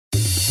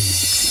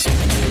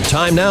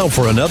Time now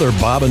for another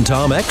Bob and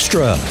Tom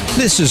Extra.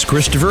 This is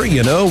Christopher.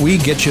 You know, we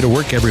get you to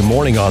work every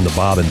morning on the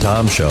Bob and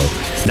Tom Show.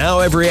 Now,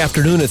 every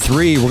afternoon at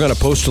 3, we're going to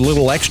post a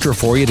little extra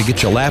for you to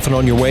get you laughing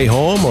on your way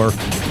home or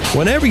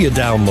whenever you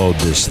download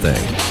this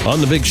thing. On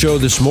the big show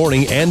this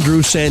morning,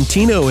 Andrew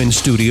Santino in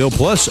studio,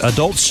 plus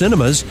Adult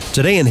Cinemas,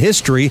 Today in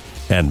History,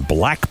 and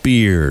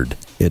Blackbeard.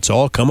 It's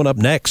all coming up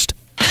next.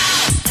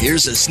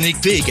 Here's a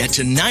sneak peek at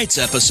tonight's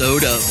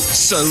episode of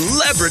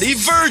Celebrity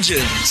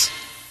Virgins.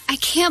 I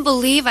can't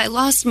believe I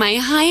lost my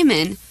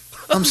hymen.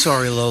 I'm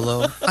sorry,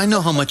 Lolo. I know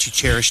how much you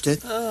cherished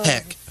it.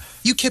 Heck,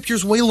 you kept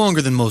yours way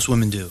longer than most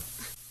women do.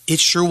 It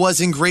sure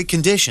was in great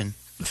condition.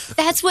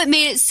 That's what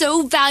made it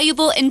so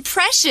valuable and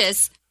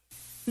precious.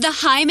 The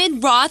Hyman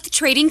Roth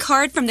trading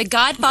card from The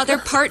Godfather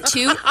Part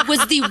 2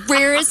 was the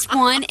rarest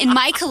one in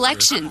my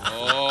collection.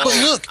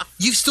 But look,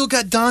 you've still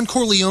got Don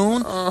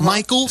Corleone,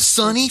 Michael,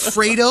 Sonny,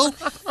 Fredo.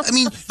 I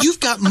mean, you've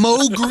got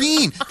Mo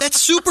Green.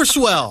 That's super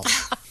swell.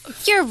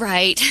 You're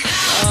right.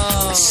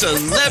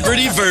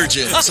 Celebrity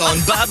Virgins on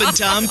Bob and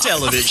Tom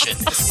Television.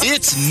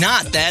 It's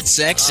not that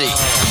sexy.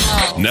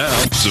 Now,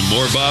 some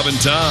more Bob and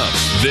Tom.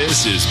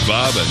 This is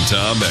Bob and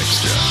Tom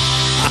Extra.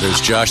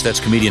 There's Josh. That's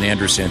comedian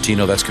Andrew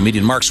Santino. That's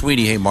comedian Mark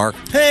Sweeney. Hey, Mark.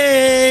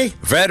 Hey.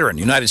 Veteran,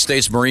 United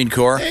States Marine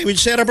Corps. Hey, we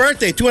just had our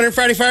birthday,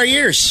 245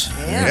 years.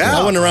 Yeah. I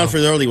wasn't around for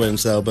the early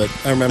ones, though, but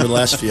I remember the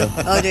last few.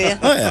 Oh, do you?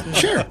 Oh, yeah,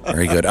 sure.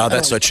 Very good. Oh,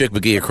 that's Chick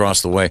McGee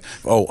across the way.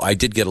 Oh, I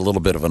did get a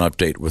little bit of an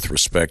update with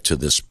respect to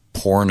this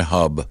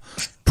Pornhub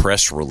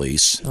press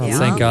release. Oh,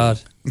 thank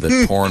God.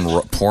 That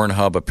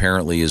Pornhub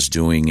apparently is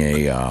doing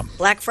a...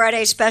 Black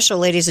Friday special,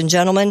 ladies and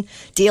gentlemen.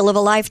 Deal of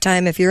a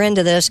lifetime if you're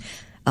into this.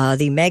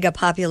 The mega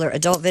popular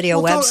adult video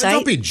website.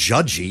 Don't be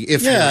judgy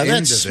if you're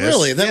into this.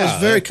 That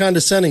was very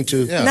condescending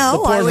to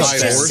No, I was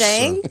just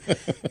saying. Is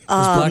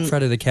Black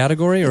Friday the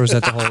category, or is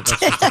that the whole that's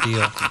just the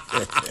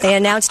deal? They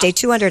announced a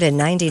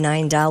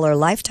 $299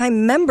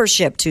 lifetime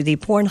membership to the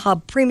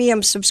Pornhub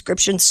premium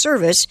subscription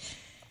service.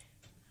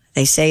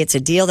 They say it's a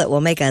deal that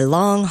will make a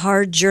long,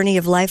 hard journey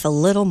of life a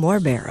little more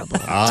bearable.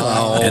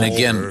 And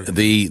again,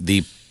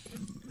 the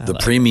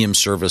premium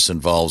service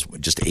involves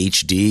just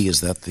HD.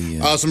 Is that the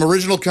some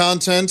original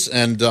content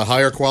and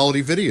higher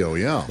quality video?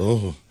 Yeah.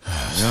 Oh,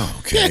 yeah.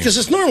 Okay. Yeah, because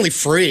it's normally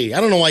free. I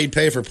don't know why you'd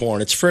pay for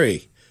porn. It's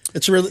free.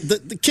 It's really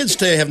the kids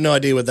today have no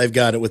idea what they've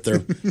got with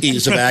their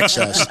ease of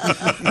access.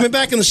 I mean,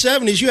 back in the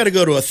 70s, you had to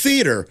go to a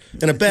theater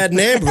in a bad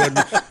neighborhood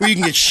where you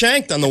can get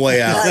shanked on the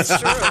way out. That's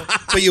true.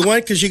 But you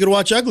went because you could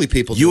watch ugly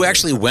people. You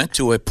actually went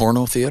to a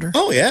porno theater?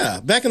 Oh yeah,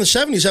 back in the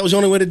 70s, that was the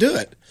only way to do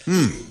it.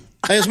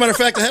 As a matter of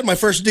fact, I had my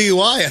first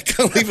DUI. I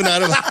can't leave it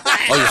out of it.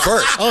 Oh, your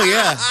first? Oh,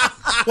 yeah.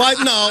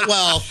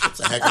 Well, it's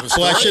a heck of a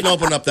story. I shouldn't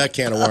open up that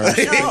can of worms.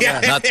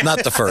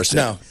 Not the first.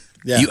 No.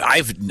 Yeah.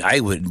 I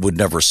would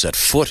never set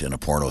foot in a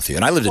porno theater.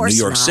 And I lived in New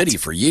York City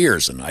for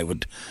years, and I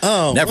would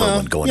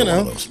never go into one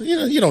of those.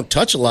 You don't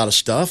touch a lot of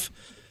stuff.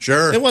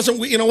 Sure. It wasn't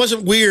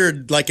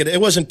weird like it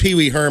wasn't Pee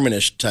Wee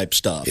Herman-ish type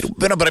stuff.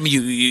 But I mean,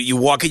 you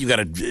walk in, you got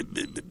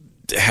to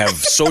have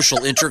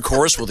social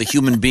intercourse with a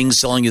human being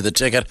selling you the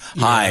ticket.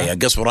 Hi,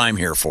 guess what I'm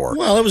here for?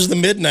 Well, it was the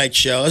midnight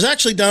show. It was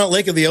actually down at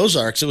Lake of the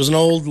Ozarks. It was an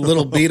old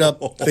little beat up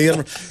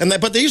theater,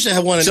 but they used to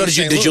have one. So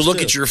did you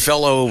look at your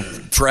fellow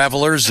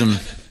travelers and?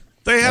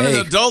 They have an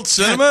adult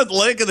cinema at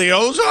Lake of the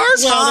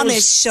Ozarks? Tom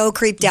is so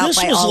creeped out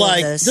by all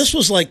of this. This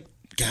was like,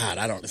 God,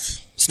 I don't.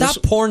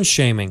 Stop porn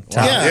shaming,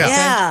 Tom.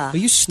 Yeah. Will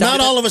you stop? Not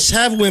all of us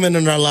have women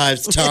in our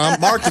lives,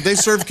 Tom. Mark, did they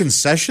serve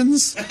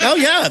concessions? Oh,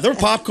 yeah. There were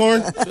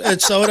popcorn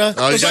and soda.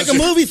 It was like a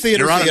movie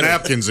theater. You're on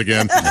napkins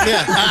again.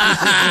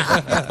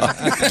 Yeah.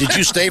 Did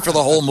you stay for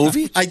the whole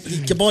movie?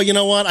 Boy, you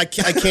know what? I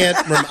don't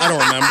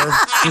remember.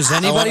 Does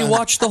anybody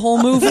watch the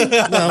whole movie?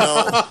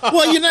 No.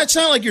 Well, it's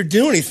not like you're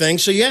doing anything.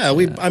 So, yeah.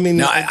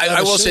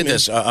 I will say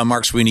this.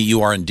 Mark Sweeney,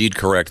 you are indeed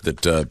correct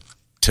that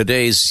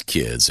today's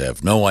kids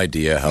have no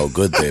idea how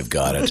good they've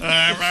got it.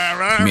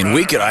 I mean,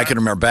 I can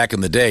remember back in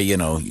the day,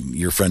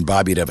 your friend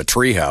Bobby'd have a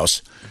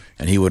treehouse,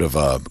 and he would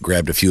have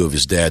grabbed a few of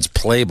his dad's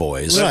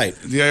Playboys. Right.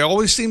 They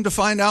always seem to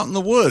find out in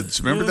the woods.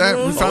 Remember that?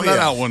 We found that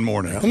out one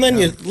morning. And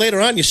then later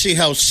on, you see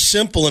how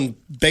simple and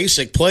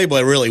basic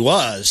Playboy really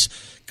was.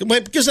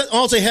 Because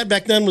all they had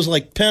back then was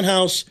like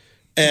Penthouse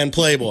and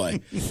Playboy.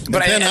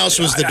 But Penthouse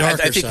was the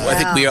darker side.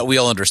 I think we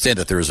all understand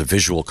that there is a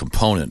visual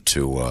component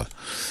to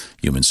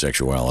human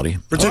sexuality.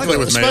 Particularly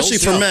with especially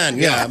males. for men.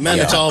 Yeah, men,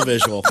 it's all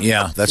visual.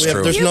 Yeah, that's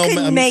true. You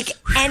can make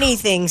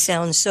anything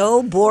sound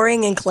so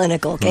boring and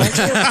clinical, can't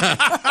you?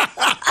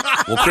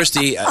 Well,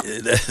 Christy,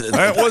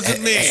 that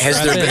wasn't me.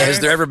 Has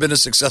there ever been a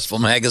successful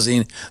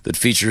magazine that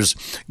features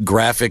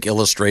graphic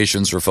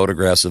illustrations or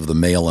photographs of the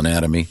male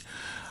anatomy?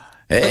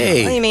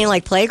 Hey. What do you mean,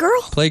 like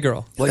Playgirl?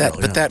 Playgirl.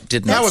 But that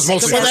didn't. That was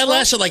mostly. Well, that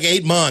lasted like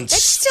 8 months.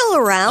 It's still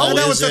around.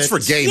 That's for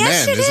gay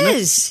men, isn't it? Yes, it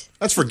is.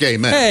 That's for gay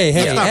men. Hey,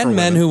 That's not for and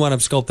men women. who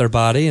want to sculpt their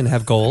body and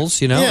have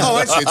goals, you know? Yeah. Oh,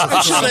 I see.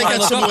 I'm sure they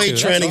got some weight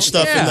training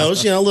stuff in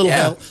those,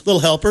 little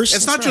helpers.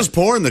 It's not just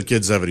porn that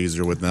kids have it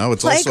easier with now.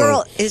 It's Playgirl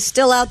also is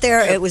still out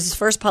there. It was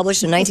first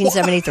published in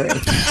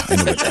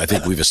 1973. I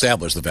think we've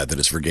established the fact that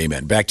it's for gay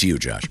men. Back to you,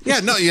 Josh. yeah.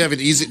 No, you have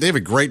it easy. They have it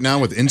great now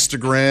with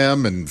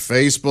Instagram and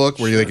Facebook,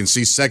 where they can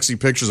see sexy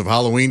pictures of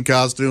Halloween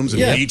costumes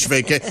and beach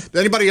vacation.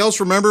 Anybody else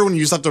remember when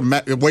you used to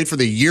have to wait for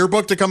the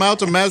yearbook to come out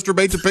to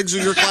masturbate to pictures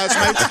of your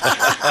classmates?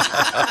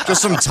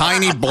 Just some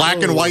tiny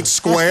black and white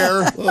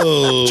square.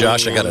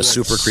 Josh, I got a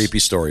super creepy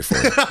story for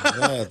you.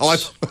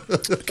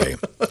 Okay.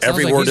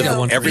 Every word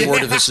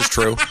of this is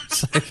true.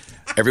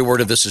 Every word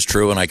of this is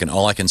true, and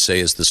all I can say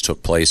is this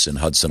took place in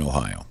Hudson,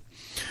 Ohio.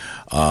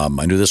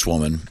 I knew this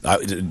woman,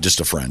 just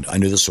a friend. I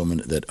knew this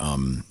woman that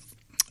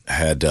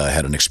had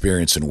an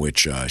experience in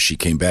which she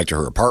came back to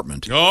her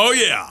apartment. Oh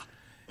yeah.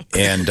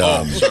 And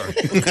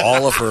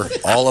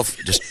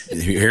just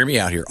hear me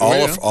out here.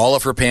 All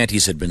of her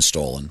panties had been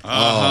stolen.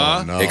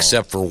 No.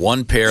 Except for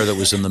one pair that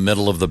was in the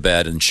middle of the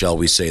bed, and shall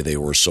we say they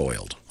were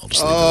soiled. I'll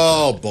just leave it at that.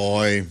 Oh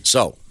boy.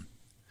 So,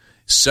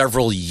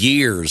 several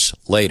years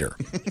later,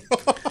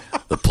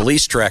 the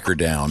police track her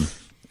down,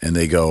 and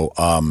they go,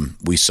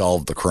 "We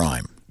solved the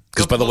crime."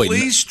 Because, by the way,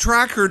 police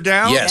track her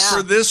down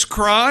for this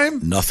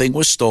crime? nothing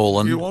was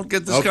stolen. You won't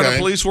get this kind of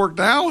police work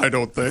now, I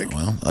don't think.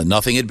 Well,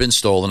 nothing had been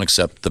stolen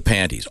except the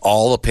panties.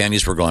 All the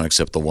panties were gone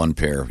except the one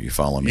pair. You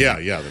follow me? Yeah.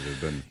 That had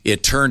been.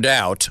 It turned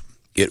out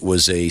it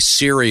was a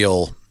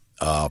serial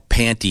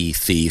panty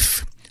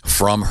thief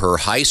from her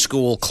high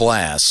school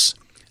class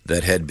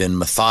that had been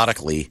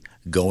methodically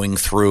going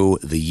through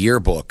the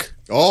yearbook.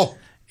 Oh.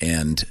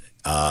 And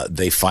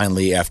they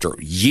finally, after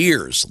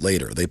years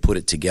later, they put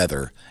it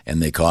together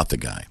and they caught the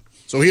guy.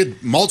 So he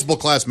had multiple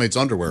classmates'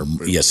 underwear.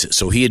 Yes,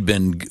 so he had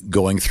been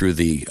going through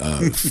the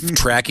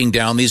tracking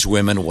down these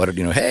women.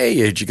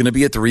 Hey, are you going to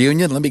be at the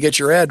reunion? Let me get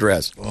your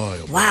address.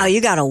 Wow,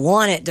 you got to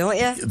want it, don't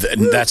you?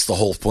 And that's the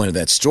whole point of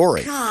that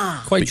story.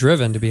 Quite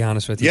driven, to be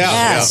honest with you. Yeah.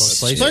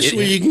 Yes. Especially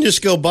when you can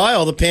just go buy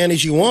all the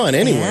panties you want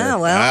anywhere. Yeah,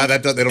 well. They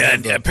don't have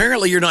And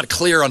apparently, you're not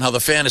clear on how the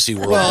fantasy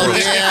world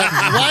works. Yeah.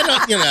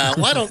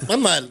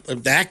 I'm not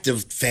an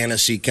active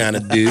fantasy kind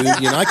of dude.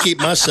 I keep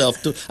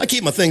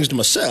my things to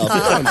myself.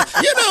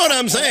 You know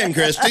what I'm saying,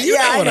 Christy? You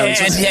know what I'm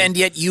saying. And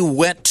yet you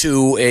went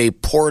to a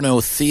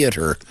porno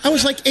theater. I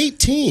was like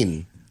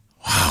 18.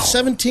 Wow.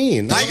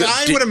 17.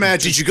 I would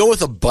imagine. Did you go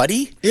with a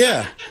buddy?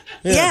 Yeah.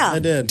 Yeah. I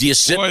did. Do you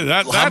sit? Boy,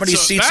 how many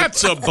seats?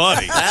 That's a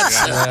buddy.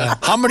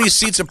 How many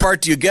seats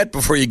apart do you get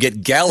before you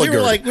get Gallagher? We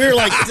were like,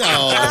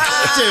 oh,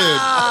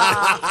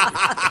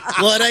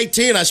 dude. Well, at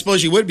 18, I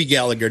suppose you would be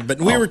Gallagher, but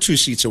we were 2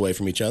 seats away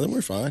from each other.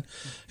 We're fine.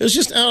 It was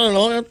just, I don't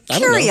know.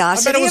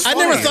 Curiosity. I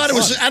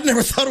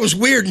never thought it was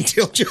weird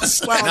until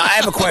just. Well, now, I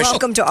have a question.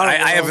 Welcome to our world.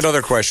 I have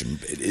another question.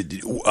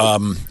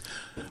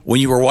 When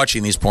you were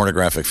watching these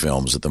pornographic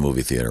films at the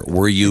movie theater,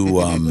 were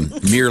you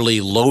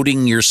merely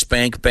loading your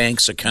Spank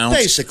Banks account?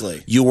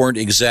 Basically. You weren't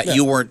exact. No.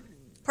 You weren't.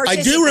 I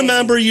do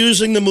remember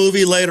using the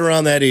movie later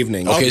on that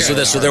evening. Okay, so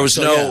there was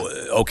no.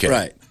 Yeah. Okay,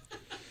 right.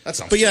 That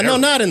sounds But yeah, no,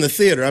 not in the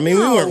theater. I mean,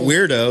 we weren't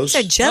weirdos.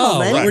 A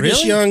gentleman. Oh, right. We're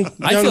just young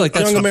I feel like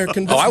that's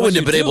American. I wouldn't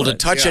have been able to it.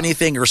 touch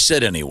anything or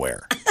sit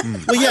anywhere.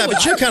 Well, yeah,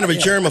 but you're kind of a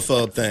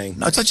germaphobe thing.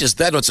 No, it's not just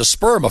that; it's a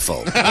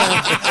spermaphobe.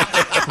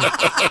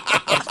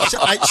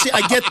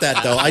 I get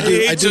that though. I do.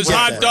 He I eats do his get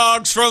hot that.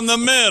 dogs from the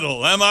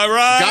middle. Am I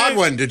right?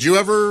 Godwin, did you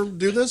ever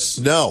do this?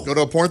 No. Go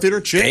to a porn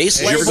theater? Chick? Ace?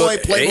 Did you ever Playboy,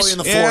 go- Playboy Ace? in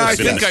the Yeah, I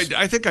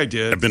forest. think I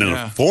did. I've been in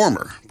a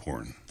former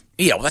porn.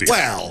 Yeah, well,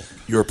 Well,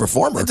 You're a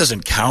performer. that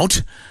doesn't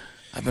count.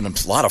 I've been in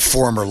a lot of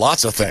former,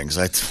 lots of things.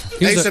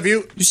 Ace, have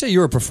you? You say you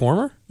were a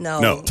performer?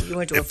 No, You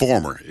went to a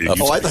former. I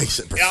thought you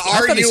said performer.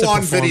 Are thought he you said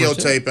on performer,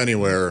 videotape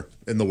anywhere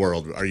in the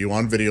world? Are you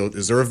on video?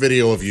 Is there a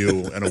video of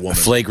you and a woman?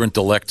 Flagrant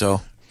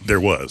delecto. There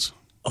was.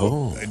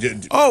 Oh,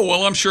 Oh,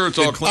 well, I'm sure it's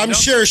all cleaned I'm up.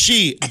 sure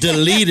she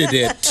deleted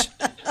it.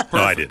 No,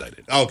 I did.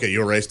 okay.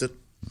 You erased it.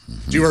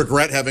 Do you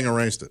regret having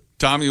erased it?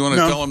 Tom, you want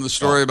to tell him the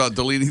story about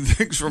deleting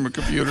things from a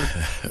computer?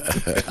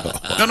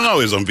 No,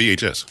 it was on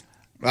VHS.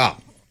 Wow.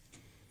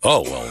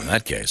 Oh, well, in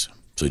that case.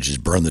 So you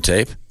just burn the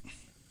tape?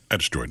 I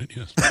destroyed it,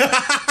 yes.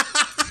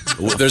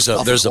 There's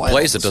a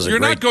place that does a You're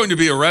great... not going to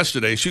be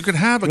arrested, Ace. You can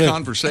have a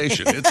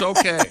conversation. It's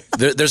okay.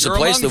 There's You're a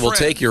place among that will friends.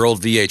 take your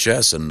old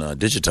VHS and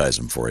digitize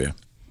them for you.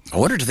 I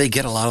wonder, do they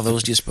get a lot of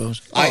those, do you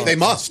suppose? They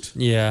must.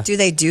 Yeah. Do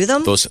they do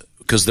them?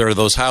 Because there are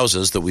those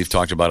houses that we've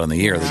talked about on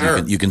the air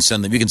that you can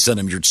send them. You can send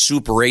them your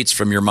Super 8s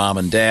from your mom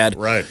and dad.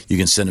 Right. You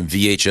can send them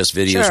VHS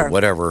videos Sure. or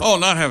whatever. Oh,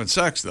 not having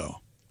sex,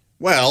 though.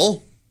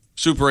 Well,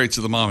 Super 8s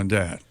of the mom and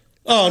dad.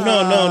 Oh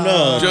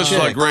no! Just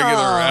like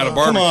regular at a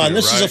barbecue. Come on,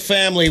 this is right? a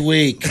family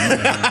week.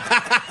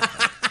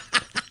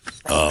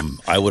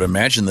 I would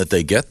imagine that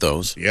they get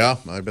those. yeah,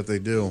 I bet they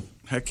do.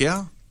 Heck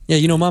yeah.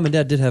 Yeah, Mom and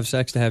Dad did have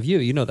sex to have you.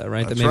 You know that,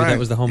 right? That's that maybe right. that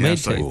was the homemade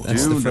Yes, I tape. do.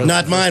 That's the first,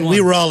 Not mine. We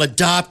were all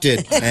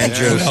adopted,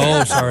 Andrew.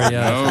 Oh, sorry.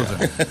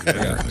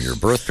 Yeah. Your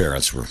birth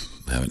parents were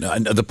having.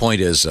 The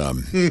point is,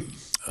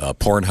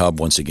 Pornhub,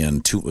 once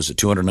again, was it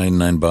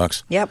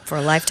 $299? Yep, for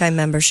a lifetime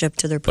membership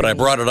to their But I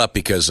premium. brought it up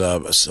because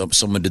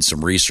someone did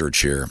some research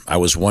here. I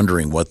was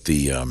wondering what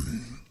the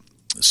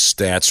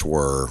stats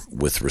were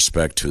with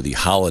respect to the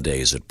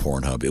holidays at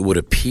Pornhub. It would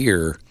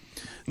appear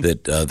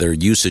that their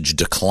usage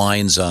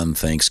declines on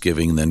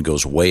Thanksgiving, then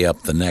goes way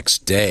up the next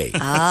day.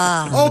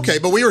 Okay,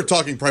 but we were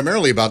talking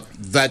primarily about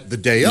the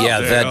day up.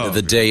 Yeah,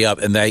 the day up,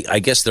 and I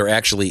guess there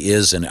actually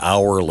is an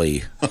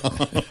hourly.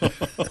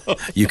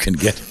 you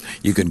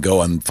can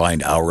go and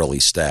find hourly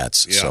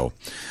stats. Yeah. So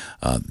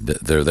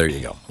there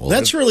you go. Well,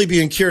 That's really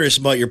being curious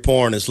about your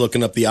porn is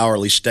looking up the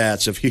hourly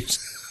stats of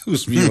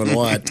who's viewing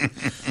what.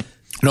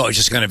 No, it's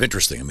just kind of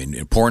interesting. I mean,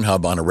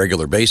 Pornhub on a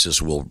regular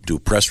basis will do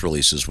press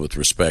releases with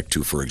respect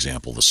to, for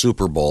example, the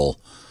Super Bowl.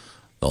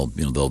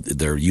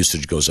 Their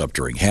usage goes up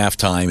during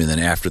halftime, and then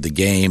after the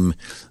game,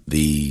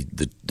 the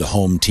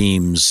home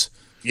teams.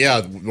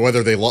 Yeah,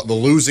 whether the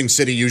losing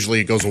city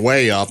usually goes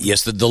way up.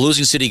 Yes, the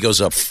losing city goes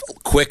up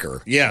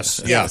quicker.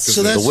 Yes, yeah.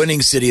 So the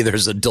winning city,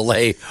 there's a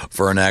delay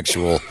for an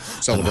actual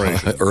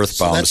celebration,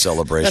 earthbound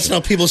celebration. That's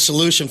not people's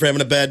solution for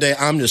having a bad day.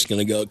 I'm just going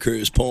to go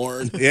cruise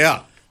porn.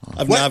 Yeah.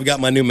 I've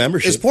got my new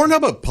membership. Is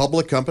Pornhub a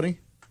public company?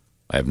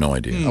 I have no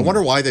idea. I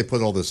wonder why they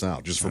put all this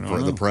out, just for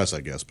the press,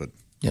 I guess. But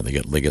yeah, they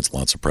get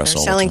lots of press They're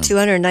all selling the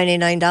time.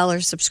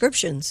 $299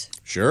 subscriptions.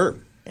 Sure.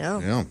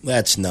 Yeah.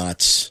 That's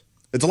nuts.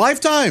 It's a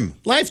lifetime.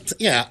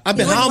 Yeah. I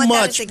mean, You how wouldn't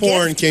want that much as a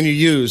porn gift? can you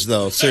use,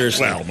 though?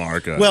 Seriously. Well,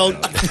 Mark. Well,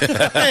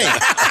 hey,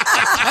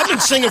 I've been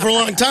singing for a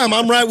long time.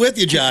 I'm right with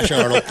you, Josh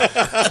Arnold.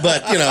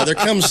 But, there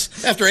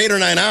comes, after 8 or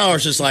 9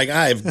 hours, it's like,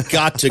 I've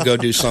got to go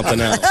do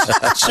something else.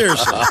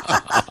 Seriously.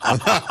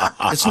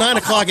 It's 9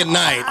 o'clock at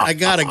night. I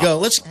got to go.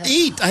 Let's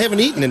eat. I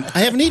haven't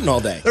eaten all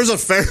day. There's a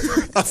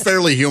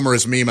fairly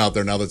humorous meme out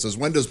there now that says,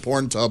 when does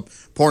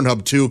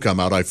Pornhub 2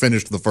 come out? I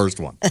finished the first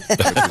one. Which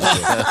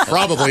is,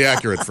 probably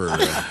accurate for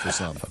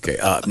some. Okay,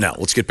 now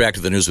let's get back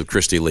to the news with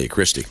Christy Lee.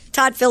 Christy.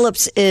 Todd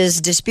Phillips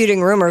is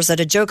disputing rumors that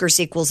a Joker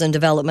sequel's in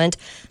development.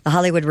 The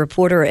Hollywood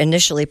Reporter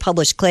initially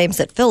published claims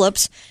that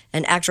Phillips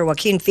and actor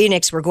Joaquin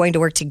Phoenix were going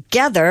to work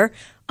together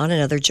on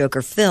another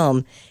Joker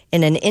film.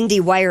 In an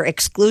IndieWire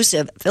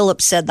exclusive,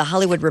 Phillips said the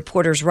Hollywood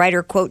Reporter's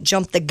writer, quote,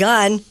 jumped the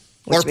gun.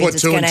 Or put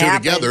two and two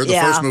together. The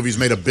first movie's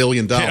made $1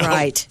 billion.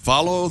 Right.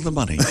 Follow the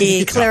money.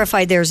 He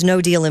clarified there's no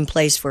deal in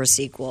place for a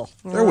sequel.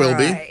 There will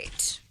be.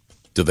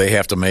 Do they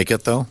have to make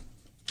it, though?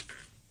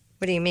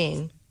 What do you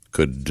mean?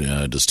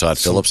 Does Todd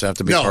Phillips have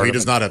to be part No, of he it?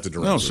 does not have to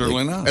direct. No, it.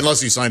 certainly not. Unless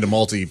he signed a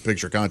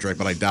multi-picture contract,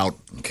 but I doubt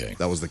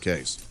that was the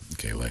case.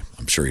 Okay, well,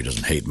 I'm sure he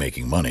doesn't hate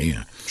making money.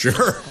 Sure.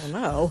 Oh,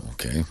 no.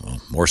 Okay,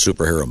 well, more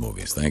superhero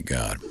movies, thank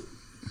God.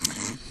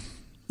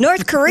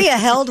 North Korea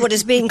held what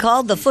is being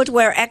called the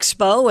Footwear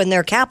Expo in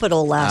their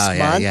capital last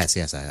month. Yes,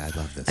 I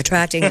love this.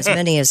 Attracting as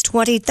many as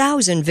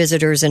 20,000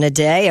 visitors in a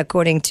day,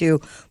 according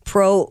to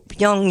Pro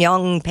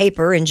Pyongyang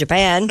paper in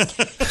Japan.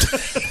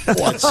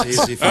 That's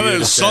easy for That you to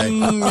is say.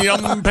 some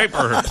yum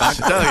paper, I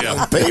tell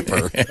you.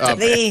 Paper.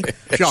 The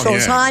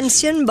Chosan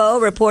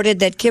Sinbo reported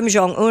that Kim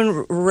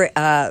Jong-un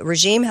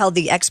regime held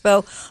the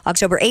expo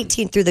October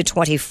 18th through the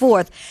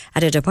 24th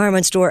at a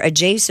department store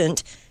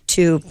adjacent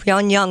to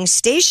Pyongyang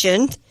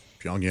Station.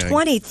 Pyongyang.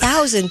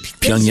 20,000.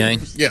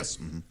 Pyongyang? Yes.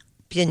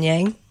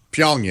 Pyongyang.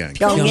 Pyongyang.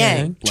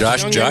 Pyongyang.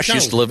 Josh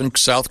used to live in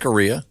South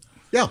Korea.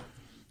 Yeah.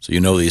 So you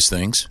know these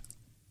things.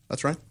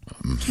 That's right.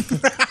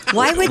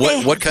 Why would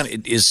they? What kind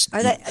of is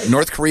Are they-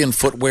 North Korean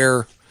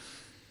footwear?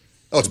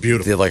 Oh, it's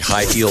beautiful. They're like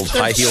high heeled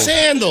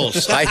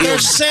Sandals. They're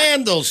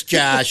sandals,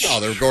 Josh. Oh,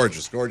 they're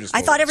gorgeous.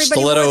 I thought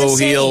everybody wore the stiletto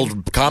same.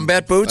 heeled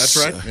combat boots.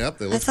 That's right. Yep.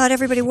 They I look, thought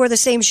everybody wore the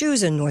same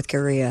shoes in North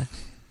Korea.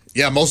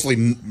 yeah, mostly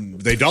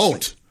they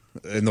don't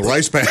in the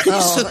rice bags.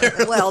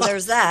 Oh, well,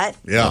 there's that.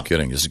 Yeah. No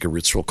kidding. It's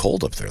real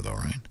cold up there, though,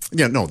 right?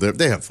 Yeah, no,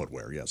 they have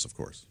footwear. Yes, of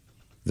course.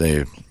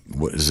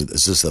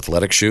 Is this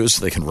athletic shoes?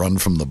 They can run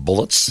from the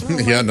bullets.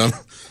 Yeah, none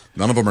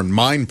of them are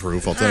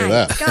mine-proof. I'll tell you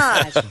that.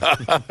 Gosh,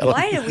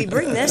 why did we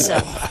bring this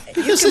up?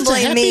 You can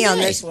blame me on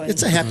this one.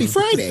 It's a happy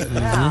Friday.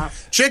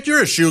 Chick,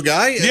 you're a shoe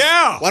guy.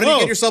 Yeah. Why don't you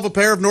get yourself a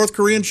pair of North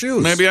Korean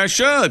shoes? Maybe I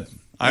should.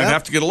 I'd Yeah.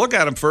 have to get a look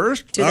at them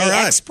first. Do they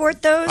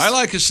export those? I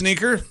like a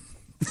sneaker.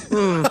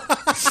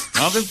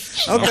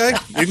 Nothing? Okay,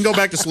 you can go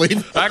back to sleep.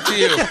 Back to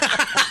you.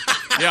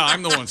 Yeah,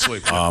 I'm the one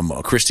sleeping.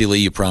 Christy Lee,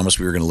 you promised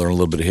we were going to learn a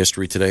little bit of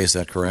history today. Is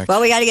that correct?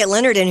 Well, we got to get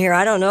Leonard in here.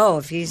 I don't know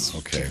if he's.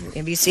 Okay.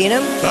 Have you seen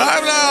him?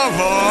 Time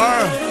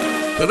now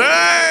for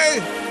Today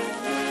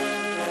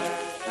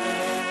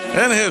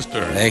in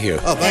History. Thank you.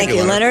 Oh, Thank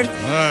you, Leonard.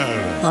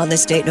 Leonard. On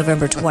this date,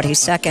 November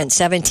 22nd,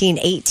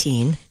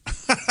 1718.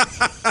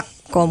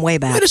 Going way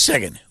back. Wait a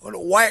second.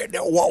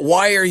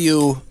 Why are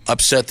you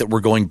upset that we're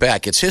going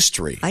back. It's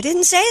history. I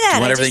didn't say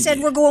that. I just said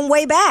we're going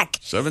way back.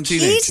 17,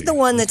 He's 18. the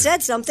one that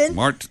said something.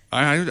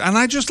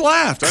 I just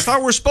laughed. I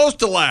thought we're supposed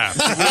to laugh.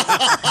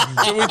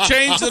 Did we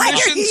change the Why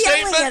mission are you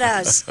statement? yelling at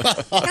us?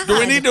 Do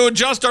we need to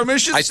adjust our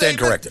mission I stand statement?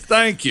 corrected.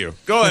 Thank you.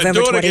 Go ahead.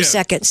 November do it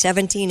 22nd,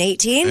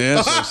 1718. again.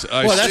 Yes,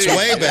 I Well, that's see.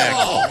 way back.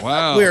 Oh,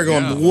 wow. We are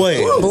going way.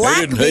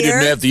 They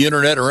didn't have the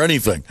internet or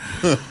anything.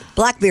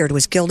 Blackbeard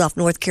was killed off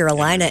North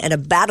Carolina in a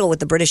battle with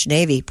the British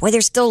Navy. Boy,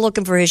 they're still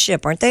looking for his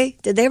ship, aren't they?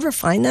 Did they ever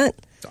find that?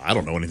 I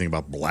don't know anything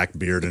about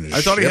Blackbeard and his I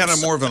thought he had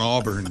ships. more of an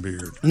auburn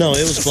beard. No,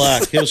 it was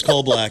black. It was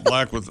coal black.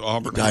 Black with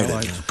auburn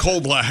highlights.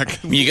 Coal black.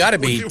 You got to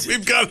be.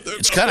 We've got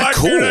It's a kind of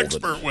Blackbeard cool.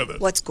 expert with us.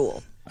 What's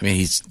cool? I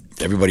mean,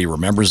 everybody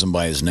remembers him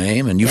by his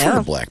name, and you've Yeah. heard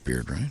of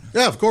Blackbeard, right?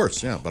 Yeah, of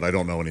course. Yeah, but I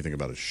don't know anything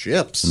about his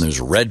ships. And there's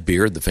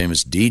Redbeard, the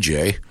famous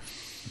DJ.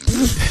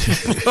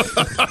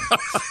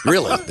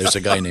 Really, there's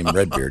a guy named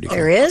Redbeard.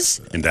 There is?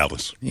 In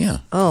Dallas. Yeah.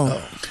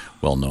 Oh.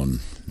 Well known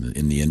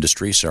in the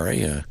industry.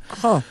 Sorry.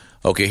 Oh.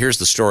 Okay, here's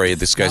the story.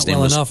 This guy's Not name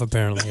well was enough,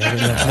 apparently.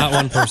 Not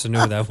one person knew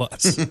who that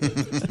was.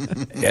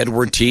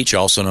 Edward Teach,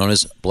 also known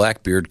as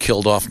Blackbeard,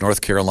 killed off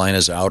North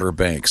Carolina's Outer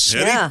Banks.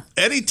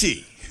 Eddie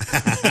T.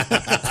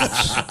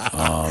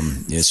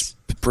 It's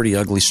a pretty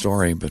ugly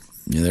story, but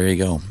yeah, there you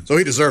go. So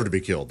he deserved to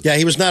be killed. Yeah,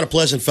 he was not a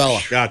pleasant fella.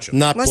 Gotcha.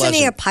 Not Wasn't pleasant.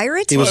 he a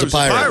pirate? He was a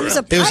pirate. He was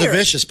a He was a pirate.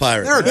 vicious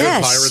pirate. There are good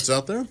Yes. pirates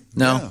out there.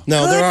 No.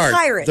 No, Good there aren't.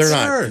 pirates. They're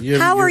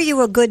not. How are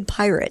you a good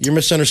pirate? You're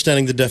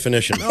misunderstanding the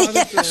definition.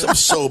 Some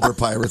sober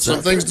pirates.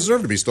 Some things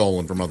deserve to be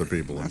stolen from other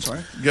people. That's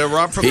right. You got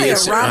robbed from He a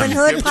is- Robin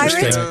Hood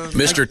pirate?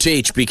 Mr.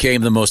 Teach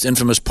became the most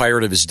infamous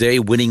pirate of his day,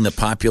 winning the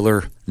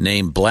popular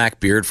name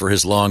Blackbeard for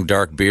his long,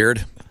 dark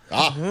beard.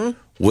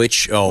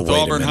 Which, wait a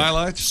auburn minute.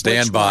 highlights?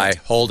 Stand Which by. one?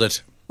 Hold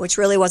it. Which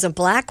really wasn't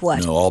black,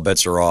 what? No, all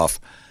bets are off.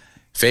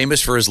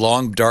 Famous for his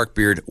long, dark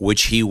beard,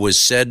 which he was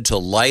said to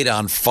light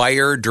on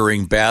fire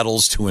during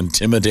battles to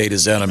intimidate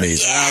his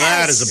enemies. Now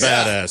that is a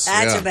badass.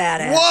 That's yeah. a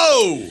badass.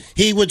 Whoa!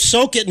 He would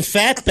soak it in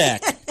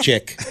fatback,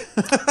 chick.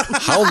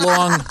 How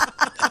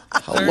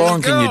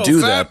long can you go,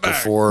 do that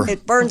fatback. before?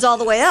 It burns all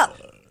the way up.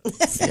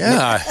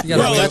 Yeah.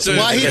 Well, that's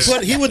why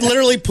he would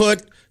literally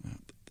put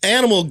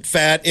animal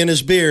fat in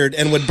his beard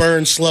and would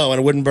burn slow,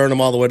 and it wouldn't burn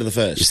him all the way to the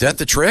face. Is that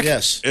the trick?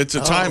 Yes. It's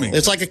a timing.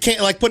 It's like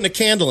like putting a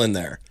candle in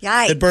there.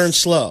 Yikes. It burns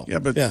slow. Yeah,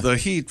 but the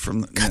heat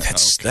from... God,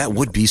 that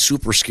would be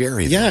super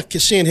scary. Yeah,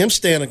 seeing him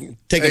standing,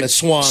 taking a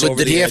swan So over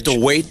did the he have edge. to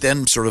wait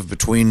then, sort of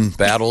between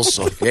battles?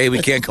 So, hey, we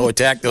can't go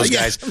attack those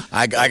guys.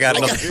 I got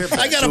another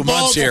I got 2 a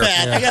ball months here.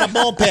 patch. I got a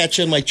ball patch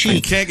in my You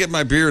cheek. can't get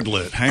my beard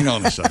lit. Hang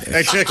on a second.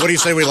 Hey, Chick, what do you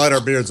say we light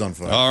our beards on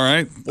fire? All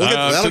right.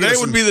 That'll get Today us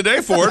would some- be the day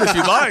for it if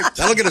you'd like.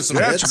 That'll get us some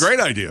Yeah, hits. it's a great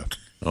idea.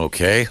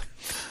 Okay.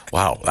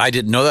 Wow, I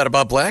didn't know that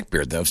about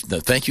Blackbeard.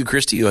 Thank you,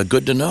 Christy.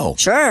 Good to know.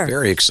 Sure.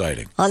 Very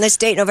exciting. On this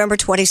date, November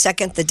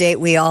 22nd, the date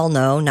we all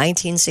know,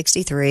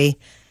 1963,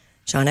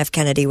 John F.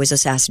 Kennedy was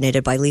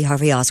assassinated by Lee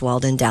Harvey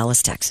Oswald in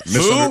Dallas, Texas.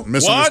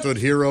 Misunderstood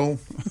hero.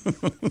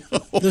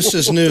 This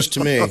is news to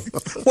me.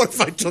 What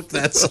if I took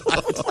that side?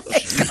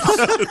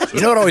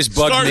 You know what always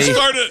bugged me?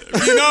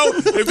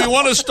 If you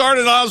want to start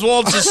an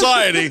Oswald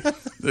society,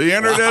 the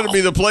internet would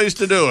be the place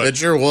to do it. It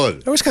sure would.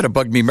 It always kind of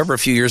bugged me. Remember a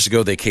few years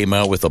ago they came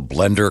out with a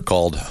blender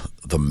called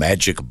the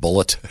Magic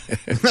Bullet?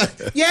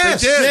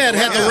 Yes, They did. yeah, it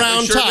had Yeah, the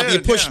round they sure top. did, You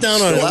push yeah.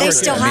 down on it. They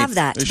still have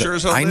that. They sure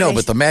as hell I do. know,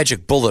 but the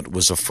Magic Bullet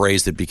was a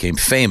phrase that became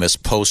famous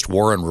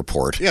post-Warren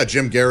Report. Yeah,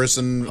 Jim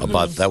Garrison.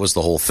 That was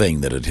the whole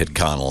thing that had hit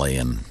Connolly,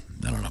 and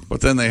I don't know.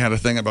 But then they had a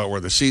thing about where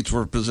the seats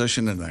were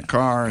positioned in that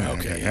car.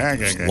 Okay,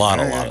 there's a lot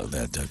of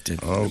that.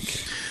 Okay.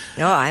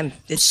 No,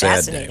 it's Sad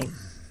fascinating.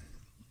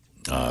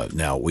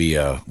 Now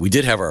we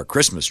did have our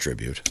Christmas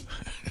tribute.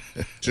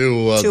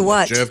 To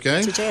what?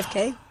 JFK? To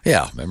JFK?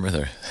 Yeah, remember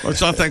there? Well,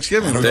 it's on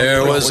Thanksgiving.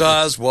 There was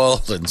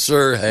Oswald and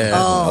Sirhan.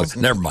 Oh.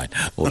 Never mind.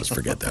 We'll just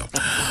forget that.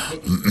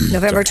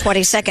 November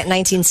 22nd,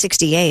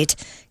 1968,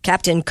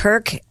 Captain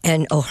Kirk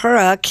and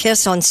Uhura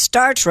kiss on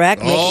Star Trek,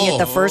 making it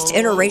the first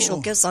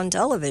interracial kiss on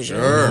television.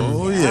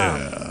 Oh,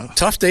 yeah.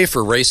 Tough day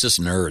for racist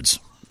nerds.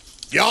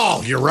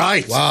 Oh, you're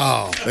right.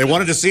 Wow. They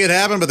wanted to see it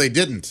happen, but they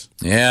didn't.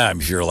 Yeah,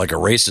 if you're like a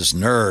racist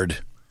nerd,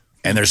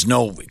 and there's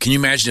no. Can you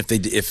imagine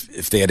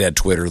if they had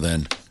Twitter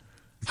then?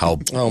 How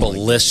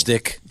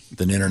ballistic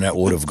the internet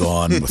would have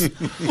gone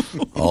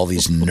with all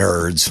these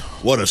nerds.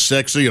 What a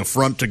sexy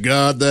affront to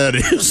God that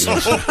is.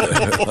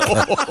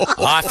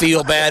 I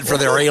feel bad for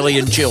their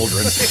alien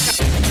children.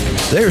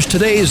 There's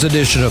today's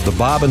edition of the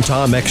Bob and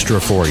Tom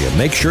Extra for you.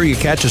 Make sure you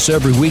catch us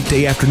every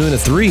weekday afternoon at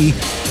 3. You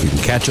can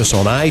catch us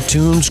on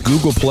iTunes,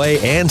 Google Play,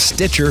 and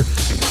Stitcher.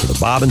 For the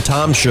Bob and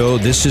Tom Show,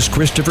 this is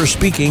Christopher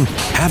speaking.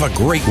 Have a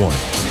great one.